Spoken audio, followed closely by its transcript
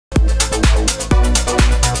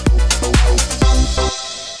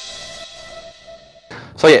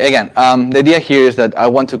So yeah, again, the idea here is that I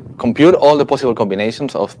want to compute all the possible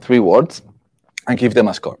combinations of 3 words and give them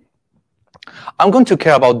a score. I'm going to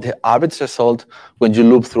care about the average result when you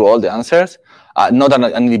loop through all the answers, not an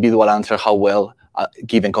individual answer, how well a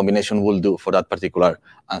given combination will do for that particular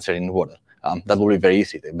answer in Wordle. That will be very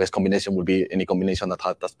easy. The best combination will be any combination that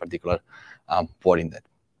has that particular word in it.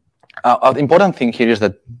 The important thing here is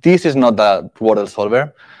that this is not a Wordle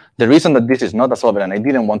solver. The reason that this is not a solver, and I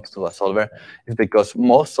didn't want to do a solver, is because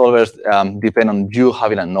most solvers depend on you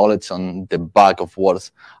having a knowledge on the back of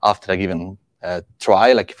words after a given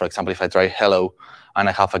try. Like, for example, if I try hello and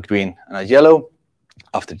I have a green and a yellow,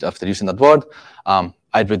 after using that word,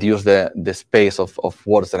 I'd reduce the space of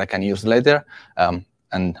words that I can use later.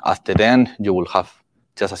 And after then, you will have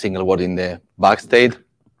just a single word in the back state.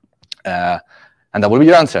 And that will be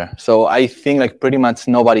your answer. So I think like pretty much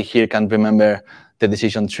nobody here can remember the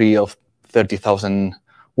decision tree of 30,000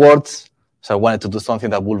 words. So I wanted to do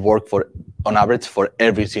something that would work on average for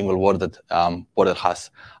every single word that Wordle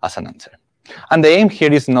has as an answer. And the aim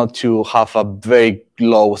here is not to have a very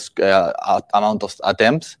low amount of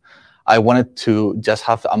attempts. I wanted to just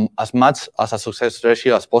have as much as a success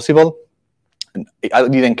ratio as possible. I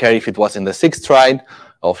didn't care if it was in the 6th try,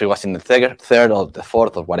 or if it was in the 3rd or the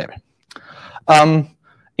 4th or whatever.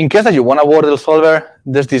 In case that you want a Wordle solver,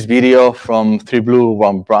 there's this video from 3Blue,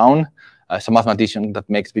 1Brown. It's a mathematician that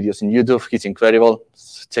makes videos in YouTube. He's incredible.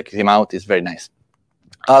 Check him out. It's very nice.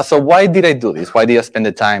 So why did I do this? Why did I spend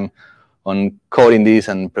the time on coding this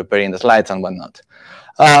and preparing the slides and whatnot?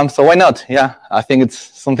 So why not? Yeah, I think it's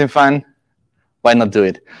something fun. Why not do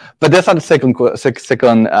it? But there's a second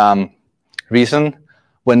reason.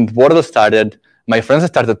 When Wordle started, my friends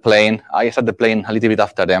started playing. I started playing a little bit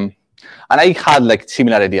after them. And I had like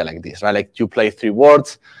similar idea like this, right? Like you play 3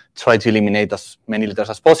 words, try to eliminate as many letters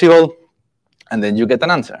as possible, and then you get an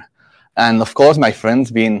answer. And of course, my friends,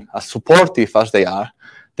 being as supportive as they are,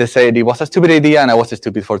 they said it was a stupid idea and I was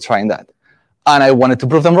stupid for trying that. And I wanted to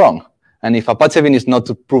prove them wrong. And if Apache Beam is not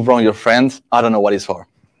to prove wrong your friends, I don't know what it's for.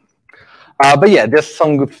 But yeah, there's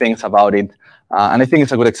some good things about it. And I think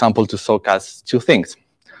it's a good example to showcase 2 things.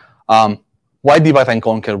 Why divide and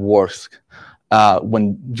conquer works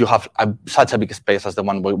when you have such a big space as the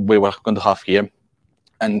one we were going to have here,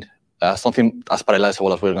 and something as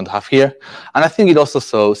parallelizable as we're going to have here. And I think it also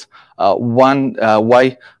shows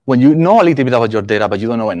why when you know a little bit about your data, but you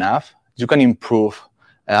don't know enough, you can improve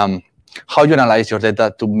how you analyze your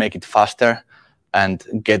data to make it faster and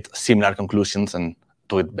get similar conclusions and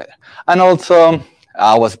do it better. And also,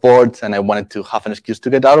 I was bored and I wanted to have an excuse to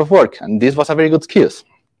get out of work. And this was a very good excuse.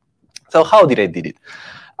 So how did I do it?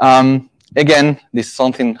 Again, this is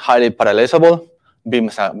something highly parallelizable. Beam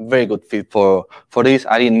is a very good fit for this.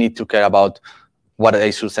 I didn't need to care about what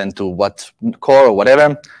I should send to what core or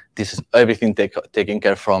whatever. This is everything taken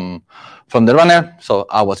care from the runner, so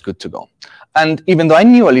I was good to go. And even though I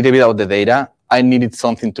knew a little bit about the data, I needed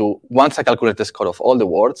something to, once I calculate the score of all the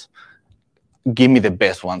words, give me the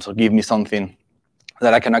best one, so give me something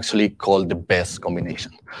that I can actually call the best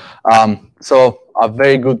combination. So a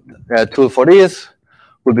very good tool for this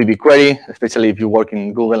would be BigQuery, especially if you work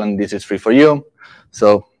in Google and this is free for you.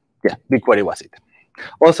 So yeah, BigQuery was it.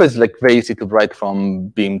 Also, it's like very easy to write from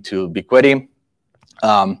Beam to BigQuery.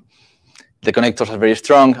 The connectors are very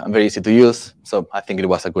strong and very easy to use. So I think it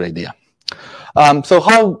was a good idea. So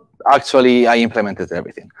how actually I implemented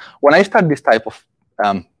everything. When I start this type of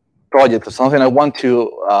project or something, I want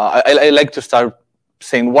to, I like to start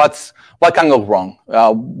saying what can go wrong?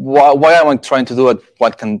 Why am I trying to do it?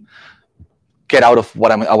 What can get out of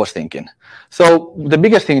what I was thinking? So the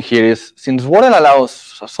biggest thing here is, since Wordle allows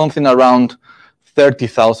something around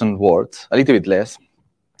 30,000 words, a little bit less,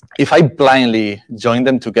 if I blindly join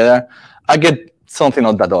them together, I get something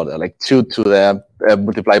of that order, like 2 to the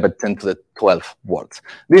multiplied by 10 to the 12 words.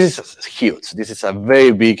 This is huge. This is a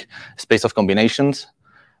very big space of combinations.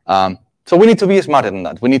 So we need to be smarter than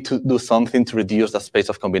that. We need to do something to reduce the space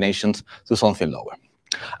of combinations to something lower.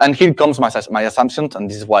 And here comes my assumptions, and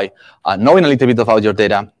this is why knowing a little bit about your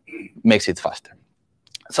data makes it faster.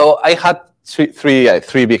 So I had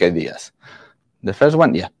three big ideas. The first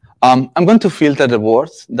one, yeah. I'm going to filter the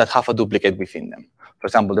words that have a duplicate within them. For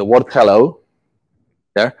example, the word hello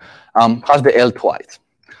there has the L twice.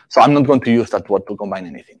 So I'm not going to use that word to combine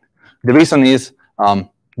anything. The reason is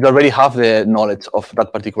you already have the knowledge of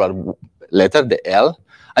that particular letter, the L,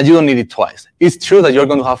 and you don't need it twice. It's true that you're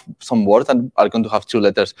going to have some words that are going to have 2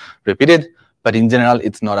 letters repeated, but in general,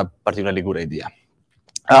 it's not a particularly good idea.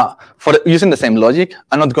 For using the same logic,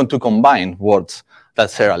 I'm not going to combine words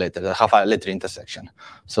that share a letter, that have a letter intersection.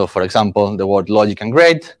 So for example, the word logic and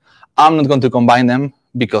great, I'm not going to combine them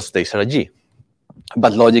because they share a G.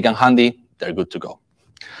 but logic and handy, they're good to go.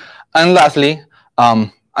 And lastly,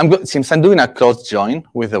 since I'm doing a cross join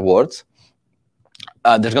with the words,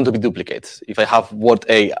 there's going to be duplicates. If I have word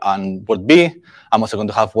A and word B, I'm also going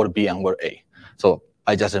to have word B and word A. So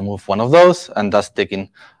I just remove one of those, and that's taking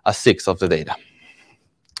a sixth of the data.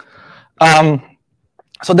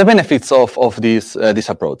 So the benefits of this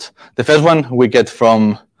approach. The first one, we get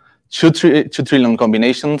from 2 trillion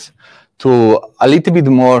combinations to a little bit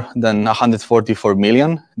more than 144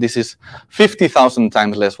 million. This is 50,000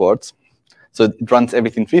 times less words. So it runs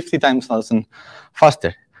everything 50,000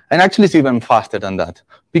 faster. And actually, it's even faster than that,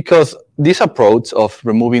 because this approach of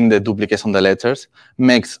removing the duplicates on the letters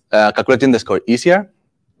makes calculating the score easier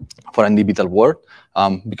for an individual word,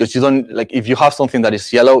 because you don't, like, if you have something that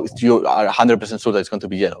is yellow, you are 100% sure that it's going to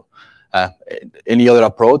be yellow. Any other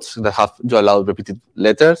approach that you allow repeated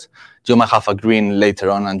letters, you might have a green later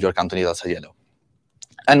on, and you're counting it as a yellow.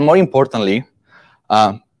 And more importantly,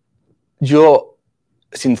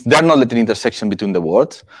 since there are not letter intersection between the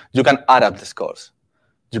words, you can add up the scores.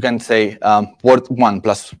 You can say word 1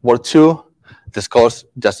 plus word 2, the scores,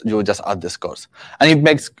 you just add the scores. And it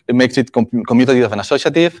makes it commutative and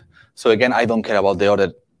associative. So again, I don't care about the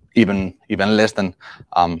order even less than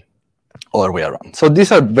other way around. So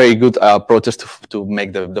these are very good approaches to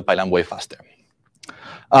make the pipeline way faster.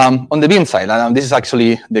 On the Beam side, this is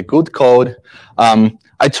actually the good code.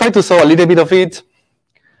 I tried to show a little bit of it,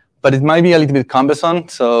 but it might be a little bit cumbersome.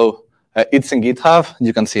 So it's in GitHub.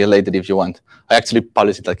 You can see it later if you want. I actually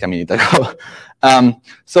published it like a minute ago.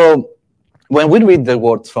 So when we read the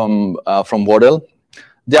words from Wordle,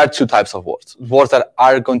 there are two types of words. Words that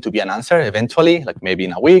are going to be an answer eventually, like maybe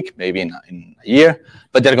in a week, maybe in a year,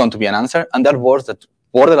 but they're going to be an answer. And there are words that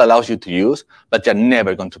Wordle allows you to use, but they're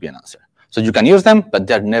never going to be an answer. So you can use them, but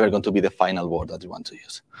they're never going to be the final word that you want to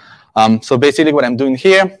use. So basically what I'm doing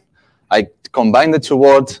here, I combine the two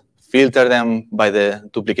words, filter them by the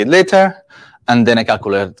duplicate letter, and then I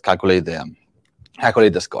calculate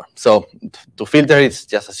the score. So to filter, it's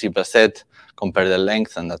just a simple set, compare the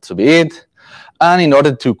length, and that should be it. And in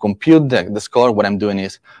order to compute the score, what I'm doing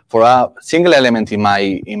is, for a single element in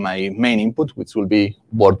my main input, which will be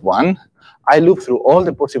word 1, I loop through all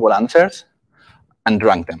the possible answers and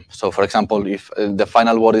rank them. So for example, if the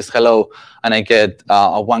final word is hello, and I get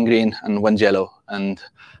a 1 green and 1 yellow, and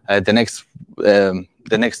the next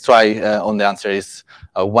try on the answer is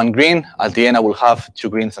 1 green, at the end I will have 2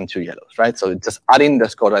 greens and 2 yellows, right? So it's just adding the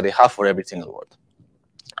score that I have for every single word.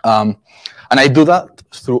 And I do that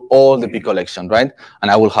through all the P collection, right?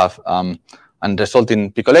 And I will have a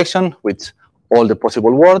resulting P collection with all the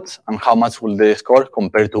possible words and how much will they score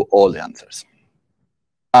compared to all the answers.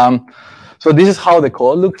 So this is how the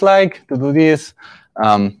code looks like to do this.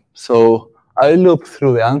 So I loop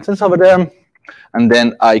through the answers over there, and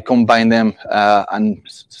then I combine them and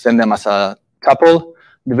send them as a tuple.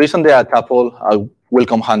 The reason they are a tuple will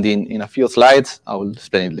come handy in a few slides. I will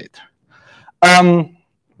explain it later.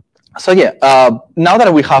 So yeah, now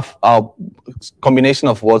that we have a combination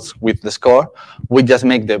of words with the score, we just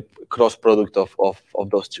make the cross product of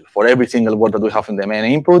those two. For every single word that we have in the main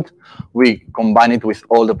input, we combine it with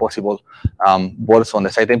all the possible words on the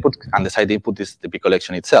side input, and the side input is the P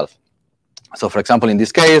collection itself. So for example, in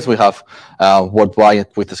this case, we have word Y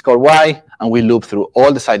with the score Y, and we loop through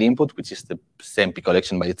all the side input, which is the same P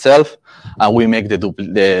collection by itself, and we make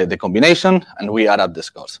the combination, and we add up the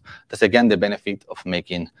scores. That's again the benefit of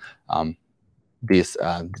making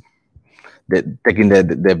taking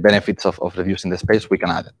the benefits of reducing the space. We can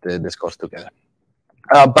add the scores together.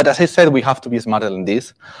 But as I said, we have to be smarter than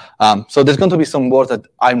this. So there's going to be some words that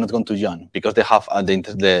I'm not going to join because they have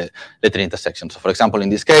the letter intersection. So for example, in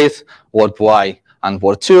this case, word Y and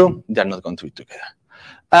word 2, they're not going to be together.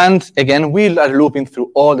 And again, we are looping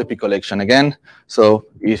through all the P collection again. So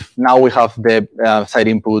if now we have the side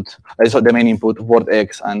input, so the main input, word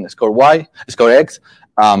X and score X,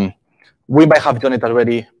 we might have done it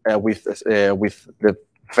already with the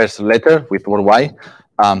first letter, with word Y.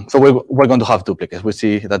 So we're going to have duplicates. We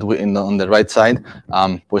see that on the right side,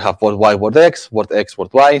 we have word Y, word X, word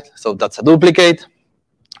Y. So that's a duplicate,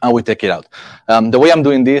 and we take it out. The way I'm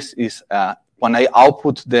doing this is when I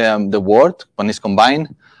output the word, when it's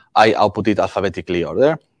combined, I output it alphabetically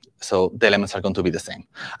order. So the elements are going to be the same.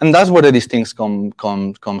 And that's where these things come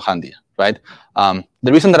handy, right?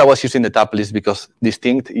 The reason that I was using the tuple is because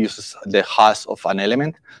distinct uses the hash of an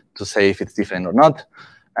element to say if it's different or not.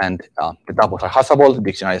 And the tuples are hashable,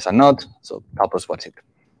 dictionaries are not, so tuples, what's it?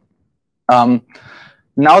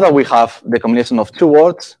 Now that we have the combination of two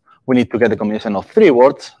words, we need to get the combination of 3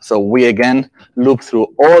 words. So we again loop through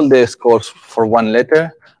all the scores for one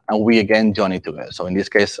letter, and we again join it together. So in this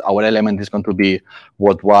case, our element is going to be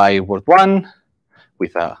word Y, word 1,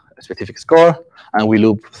 with a specific score, and we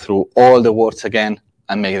loop through all the words again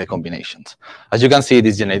and make the combinations. As you can see,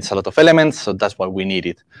 this generates a lot of elements, so that's why we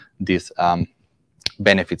needed these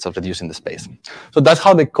benefits of reducing the space. So that's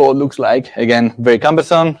how the code looks like. Again, very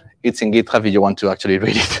cumbersome. It's in GitHub if you want to actually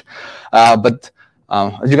read it. But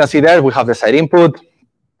as you can see there, we have the side input,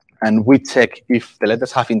 and we check if the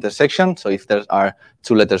letters have intersection. So if there are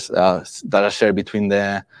 2 letters that are shared between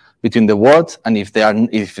the words, and if they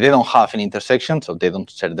don't have an intersection, so they don't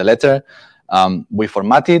share the letter, we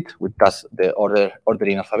format it. We pass the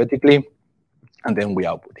ordering alphabetically, and then we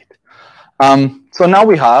output it. So now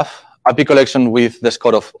we have a big collection with the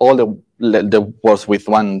score of all the words with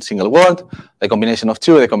one single word, the combination of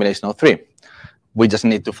 2, the combination of 3. We just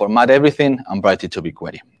need to format everything and write it to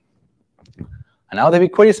BigQuery. And now the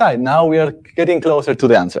BigQuery side. Now we are getting closer to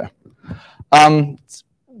the answer.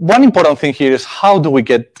 One important thing here is how do we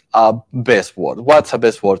get a best word? What's a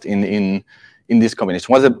best word in this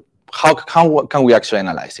combination? How can we actually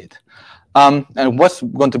analyze it? And what's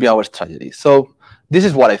going to be our strategy? So this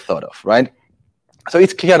is what I thought of, right? So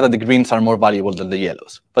it's clear that the greens are more valuable than the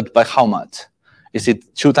yellows, but by how much? Is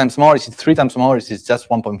it 2 times more? Is it 3 times more? Is it just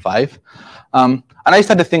 1.5? And I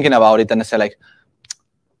started thinking about it, and I said, like,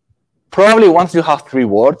 probably once you have 3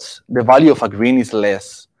 words, the value of a green is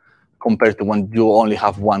less compared to when you only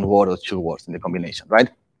have 1 word or 2 words in the combination,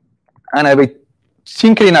 right? And I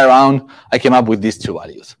tinkering around, I came up with these 2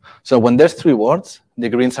 values. So when there's 3 words, the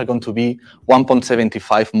greens are going to be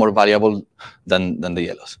 1.75 more valuable than the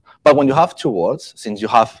yellows. But when you have 2 words, since you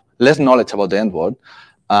have less knowledge about the end word,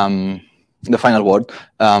 the final word,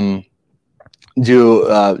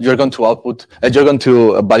 you're going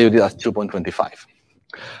to value it as 2.25.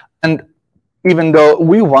 And even though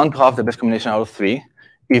we want to have the best combination out of 3,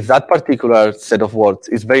 if that particular set of words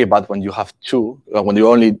is very bad when you have 2, when you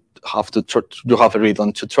only have to have a read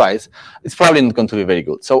on 2 tries, it's probably not going to be very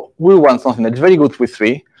good. So we want something that's very good with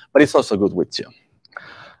 3, but it's also good with 2.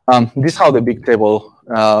 This is how the big table,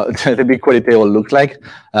 the BigQuery table looks like.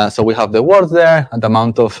 So we have the words there, and the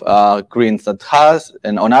amount of greens that has,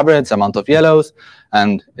 and on average, the amount of yellows,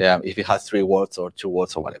 and if it has 3 words or 2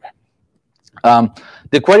 words or whatever.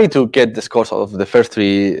 The query to get the scores of the first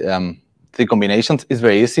 3 combinations is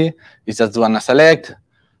very easy. It's just do a select.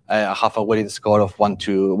 I have a weighted score of 1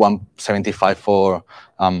 to 175 for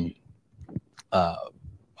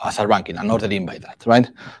as a ranking and ordering by that, right?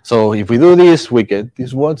 So if we do this, we get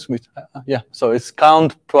these words with, so it's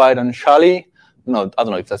count, pride, and Charlie. No, I don't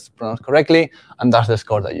know if that's pronounced correctly, and that's the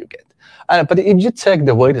score that you get. But if you check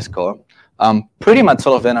the weighted score, pretty much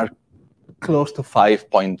all of them are close to 5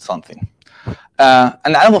 point something.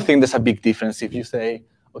 And I don't think there's a big difference if you say,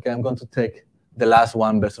 okay, I'm going to take the last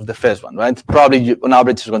one versus the first one, right? Probably on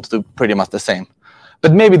average, you're going to do pretty much the same.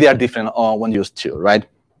 But maybe they are different when you use 2, right?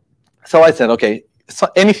 So I said, okay, so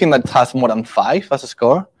anything that has more than 5 as a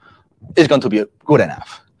score is going to be good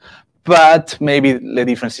enough. But maybe the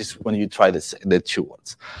difference is when you try the 2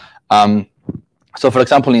 words. So for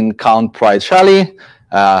example, in count, pride, Charlie,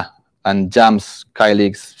 and jams,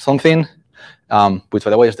 Kylix, something, which by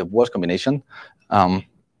the way is the worst combination,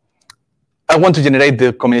 I want to generate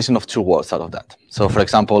the combination of 2 words out of that. So for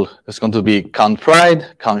example, it's going to be count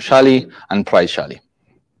pride, count Charlie, and pride Charlie.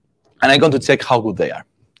 And I'm going to check how good they are.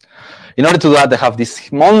 In order to do that, I have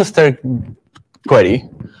this monster query.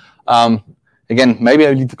 Again, maybe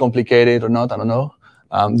a little complicated or not, I don't know.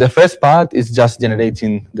 The first part is just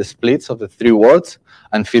generating the splits of the 3 words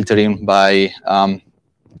and filtering by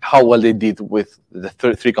how well they did with the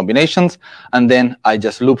 3 combinations. And then I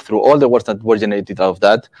just loop through all the words that were generated out of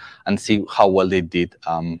that and see how well they did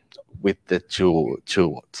with the two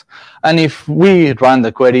words. And if we run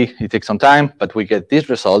the query, it takes some time, but we get this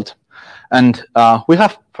result. And we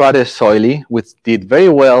have Prade Soili, which did very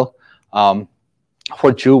well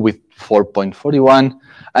for 2 with 4.41.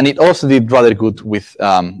 And it also did rather good with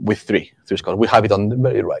 3 scores. We have it on the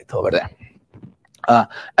very right over there.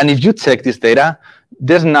 And if you check this data,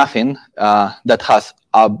 there's nothing that has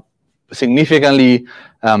a significantly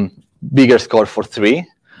bigger score for 3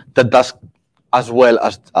 that does as well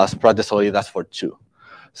as Prade Soili does for 2.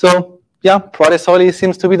 So yeah, Prade Soili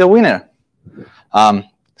seems to be the winner.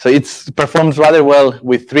 So it performs rather well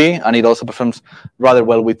with 3, and it also performs rather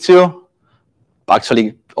well with 2,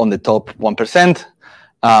 actually on the top 1%.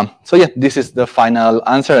 So yeah, this is the final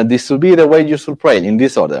answer, and this should be the way you should play in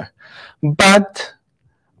this order. But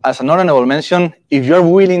as an honorable mention, if you're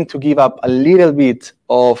willing to give up a little bit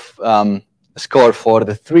of score for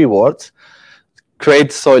the 3 words,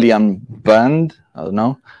 create solely and band, I don't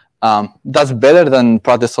know. That's better than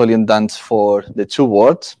practice solely and dance for the 2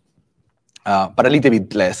 words, but a little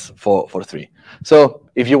bit less for 3. So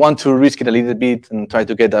if you want to risk it a little bit and try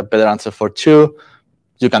to get a better answer for 2,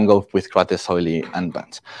 you can go with practice solely and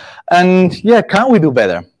band. And yeah, can we do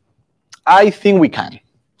better? I think we can,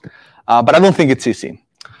 but I don't think it's easy.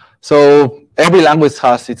 So every language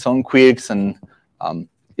has its own quirks, and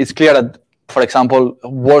it's clear that, for example,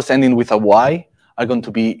 words ending with a Y are going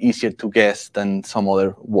to be easier to guess than some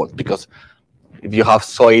other words, because if you have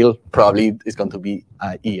soil, probably it's going to be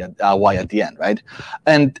a Y at the end, right?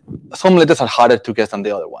 And some letters are harder to guess than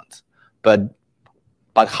the other ones, but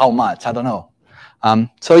how much? I don't know.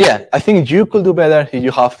 So yeah, I think you could do better if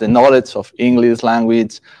you have the knowledge of English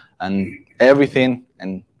language and everything,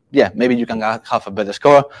 and yeah, maybe you can have a better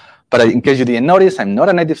score. But in case you didn't notice, I'm not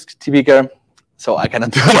a native speaker, so I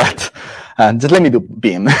cannot do that. Just let me do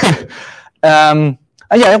Beam. And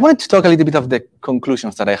yeah, I wanted to talk a little bit of the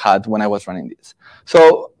conclusions that I had when I was running this.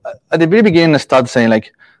 So at the very beginning, I started saying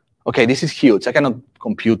like, okay, this is huge. I cannot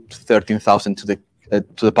compute 13,000 to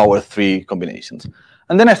the power 3 combinations.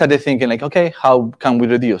 And then I started thinking like, okay, how can we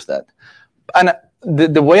reduce that? And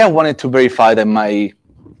the way I wanted to verify that my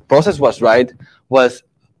process was right was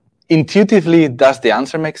intuitively, does the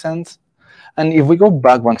answer make sense? And if we go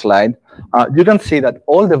back one slide, you can see that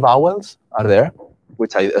all the vowels are there,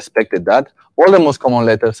 which I expected that. All the most common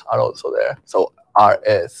letters are also there. So R,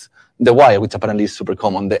 S, the Y, which apparently is super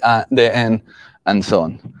common, the N, and so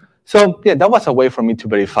on. So yeah, that was a way for me to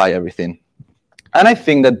verify everything. And I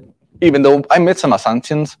think that even though I made some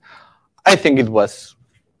assumptions, I think it was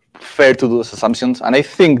fair to do those assumptions. And I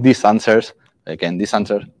think these answers, again, these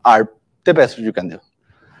answers are the best you can do.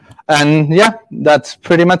 And yeah, that's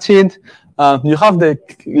pretty much it. You have the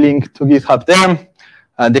link to GitHub there.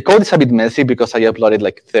 The code is a bit messy because I uploaded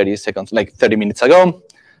like 30 minutes ago.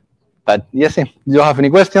 But yes, do you have any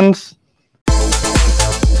questions?